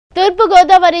తూర్పు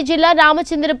గోదావరి జిల్లా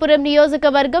రామచంద్రపురం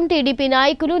నియోజకవర్గం టీడీపీ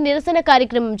నాయకులు నిరసన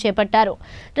కార్యక్రమం చేపట్టారు.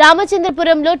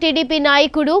 రామచంద్రపురంలో టీడీపీ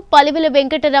నాయకుడు పలివెల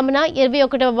వెంకటరమణ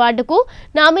 21వ వార్డుకు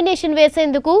నామినేషన్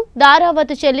వేసేందుకు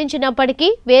దారావతు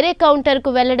చెల్లించినప్పటికీ వేరే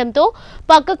కౌంటర్కు వెళ్లడంతో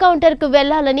పక్క కౌంటర్కు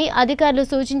వెళ్లాలని అధికారులు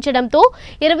సూచించడంతో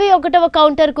 21వ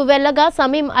కౌంటర్కు వెళ్లగా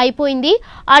సమయం అయిపోయింది.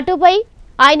 అటుపై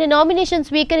ఆయన నామినేషన్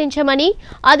స్వీకరించమని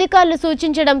అధికారులు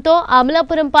సూచించడంతో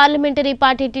అమలాపురం పార్లమెంటరీ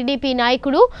పార్టీ టీడీపీ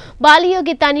నాయకుడు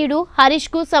బాలయోగి తనయుడు హరీష్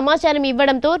కు సమాచారం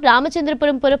ఇవ్వడంతో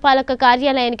రామచంద్రపురం పురపాలక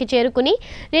కార్యాలయానికి చేరుకుని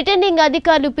రిటర్నింగ్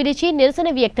అధికారులు పిలిచి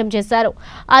నిరసన వ్యక్తం చేశారు.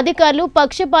 అధికారులు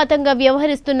పక్షపాతంగా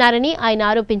వ్యవహరిస్తున్నారని ఆయన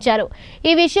ఆరోపించారు.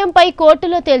 ఈ విషయంపై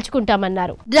కోర్టులో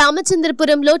తేల్చుకుంటామన్నారు.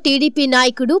 రామచంద్రపురంలో టీడీపీ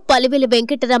నాయకుడు పలివెల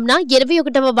వెంకటరమణ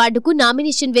 21వ వార్డుకు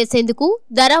నామినేషన్ వేసేందుకు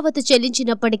దరావతు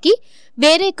చెల్లించినప్పటికీ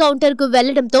వేరే కౌంటర్కు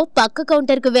వెళ్లడంతో పక్క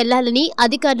కౌంటర్కు వెళ్లాలని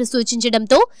అధికారులు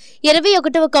సూచించడంతో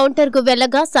 21వ కౌంటర్కు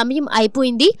వెళ్లగా సమయం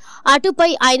అయిపోయింది. అటుపై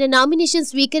ఆయన నామినేషన్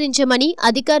స్వీకరించమని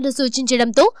అధికారులు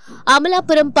సూచించడంతో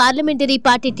అమలాపురం పార్లమెంటరీ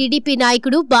పార్టీ టీడీపీ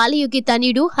నాయకుడు బాలయోగి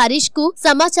తనయుడు హరీష్ కు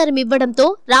సమాచారం ఇవ్వడంతో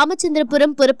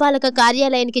రామచంద్రపురం పురపాలక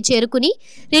కార్యాలయానికి చేరుకుని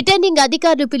రిటర్నింగ్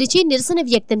అధికారులు పిలిచి నిరసన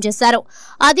వ్యక్తం చేశారు.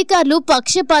 అధికారులు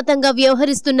పక్షపాతంగా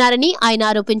వ్యవహరిస్తున్నారని ఆయన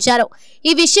ఆరోపించారు.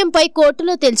 ఈ విషయంపై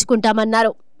కోర్టులో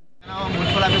తేల్చుకుంటామన్నారు.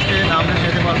 మున్సిపల్ ఆఫీస్కి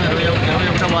నామినేషన్ కోసం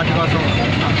 21వ వార్డు కోసం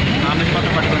నామినేషన్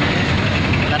పత్రం పట్టుకొని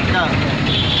కరెక్ట్గా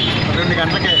 2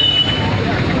 గంటలకే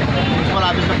మున్సిపల్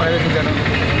ఆఫీస్లో ప్రవేశించాను.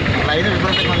 లైన్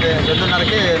విపరీతంగా ఉంది.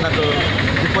 2:30కి నాకు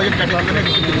డిపాజిట్ కట్టి ఉందని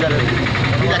రిసిప్ట్ ఇచ్చారు.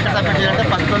 ఇది ఎక్కడ సబ్మిట్ చేయాలంటే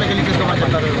ఫస్ట్ ఫ్లోర్కి వెళ్ళి తీసుకోమని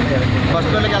చెప్పారు. ఫస్ట్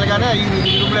ఫ్లోర్కి వెళ్ళగానే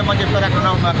ఈ రూమ్లో ఏమని చెప్పారు, అక్కడ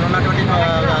ఉన్నటువంటి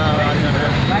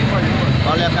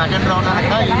వాళ్ళ యొక్క అటెండర్ ఉన్నారు.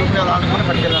 అక్కడ ఈ రూమ్లో రానుకొని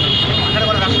పట్టుకెళ్ళాను. అక్కడ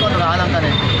కూడా రక్షకొని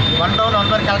రాలంతానే 1 టౌన్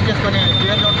 1 వరకు కలెక్ట్ చేసుకొని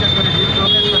క్లియర్ నోట్ చేసుకొని డీప్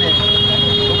క్లోజ్ చేసుకొని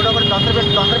ఒకటొకటి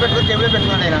తొందర పెట్టుకొని టేబుల్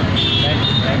పెట్టుకున్నాడు. ఆయన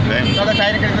కదా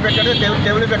టైర్ ఇక్కడ పెట్టాడు,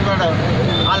 టేబుల్ పెట్టుకున్నాడు.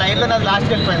 ఆ లైన్లో నాకు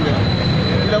లాస్ట్కి వెళ్ళిపోయింది.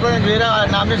 ఈ లోపల నేను వేరే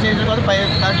నామినేషన్ చేసిన కోసం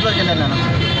థర్డ్ ఫ్లోర్కి వెళ్ళాను. నేను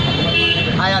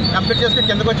ఆయన కంప్లీట్ చేసుకుని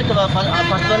కిందకు వచ్చి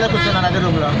ఫస్ట్ ఫ్లోర్లో కూర్చున్నాను. అదే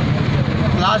రూమ్లో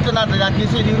లాస్ట్ నాకు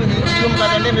తీసి ఈ రూమ్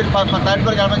కాదండి, మీరు థర్డ్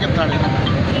ఫ్లోర్కి వెళ్ళమని చెప్తున్నాడు.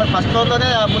 మరి ఫస్ట్ ఫ్లోర్లోనే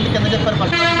ముందు కింద చెప్పారు.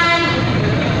 ఫస్ట్ ఫ్లోర్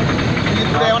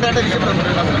ఇప్పుడు ఏమంటే రిసిప్ట్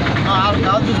అసలు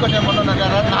కావాలి చూసుకొని నేను మొన్న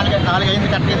కదా 4 అయింది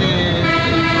కరెక్ట్. ఇది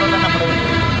అన్నప్పుడు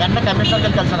వెంటనే కమిషనర్కి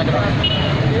వెళ్ళి కలిసాను. అక్కడ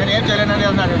నేను ఏం చేయలేనని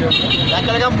అన్నాడు.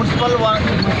 యాక్చువల్గా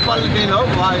మున్సిపాలిటీలో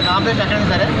నామినేషన్ ఎక్కడైనా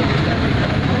సరే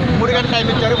 3 గంటలు టైం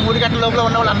ఇచ్చారు. 3 గంటల లోపల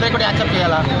ఉన్న వాళ్ళు అందరికీ కూడా యాక్సెప్ట్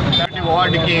చేయాలా.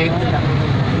 వార్డుకి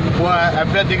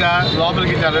అభ్యర్థిగా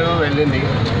లోపలికి జరగడం వెళ్ళింది.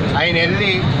 ఆయన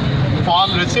వెళ్ళి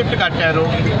ఫామ్ రిసిప్ట్ కట్టారు.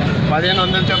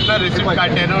 1500 చొప్పున రిసిప్ట్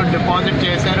కట్టారు, డిపాజిట్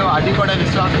చేశారు. అది కూడా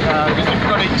రిసిప్ట్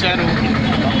కూడా ఇచ్చారు.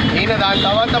 ఈయన దాని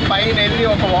తర్వాత పైన వెళ్ళి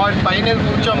ఒక వార్డ్ పైన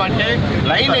కూర్చోమంటే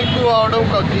లైన్ ఎక్కువ అవడం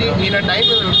కొద్దీ ఈయన టైం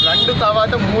 2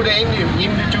 తర్వాత 3 అయింది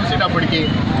ఈయన చూసేటప్పటికి.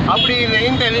 అప్పుడు ఈయన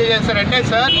ఏం తెలియజేశారంటే,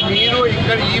 సార్ మీరు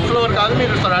ఇక్కడ ఈ ఫ్లోర్ కాదు,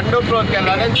 మీరు 2వ ఫ్లోర్కి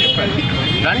వెళ్ళాలని చెప్పారు.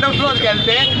 2వ ఫ్లోర్కి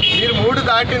వెళ్తే మీరు 3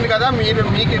 దాటింది కదా,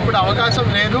 మీకు ఇప్పుడు అవకాశం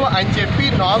లేదు అని చెప్పి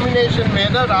నామినేషన్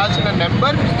మీద రాసిన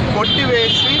నెంబర్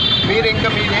కొట్టివేసి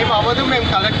మీరేం అవ్వదు, మేము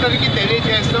కలెక్టర్కి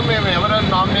తెలియజేస్తాం, మేము ఎవరైనా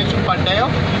నామినేషన్ పడ్డాయో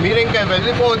మీరు ఇంకా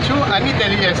వెళ్ళిపోవచ్చు అని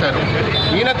తెలియజేశారు.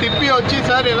 ఈయన తిప్పి వచ్చి,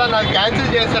 సార్ ఇలా నాకు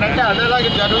క్యాన్సిల్ చేశారంటే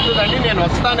అదేలాగా జరుగుతుందండి, నేను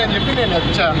వస్తానని చెప్పి నేను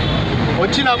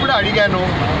వచ్చినప్పుడు అడిగాను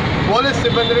పోలీస్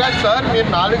సిబ్బంది గారు, సార్ మీరు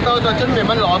 4 తర్వాత వచ్చారు,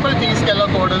 మిమ్మల్ని లోపల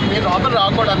తీసుకెళ్ళకూడదు, మీరు లోపల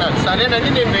రాకూడదు అన్నారు.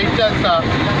 సరేనండి నేను వెయిట్ చేస్తాను,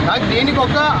 నాకు దీనికి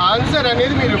ఒక ఆన్సర్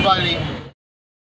అనేది మీరు ఇవ్వాలి.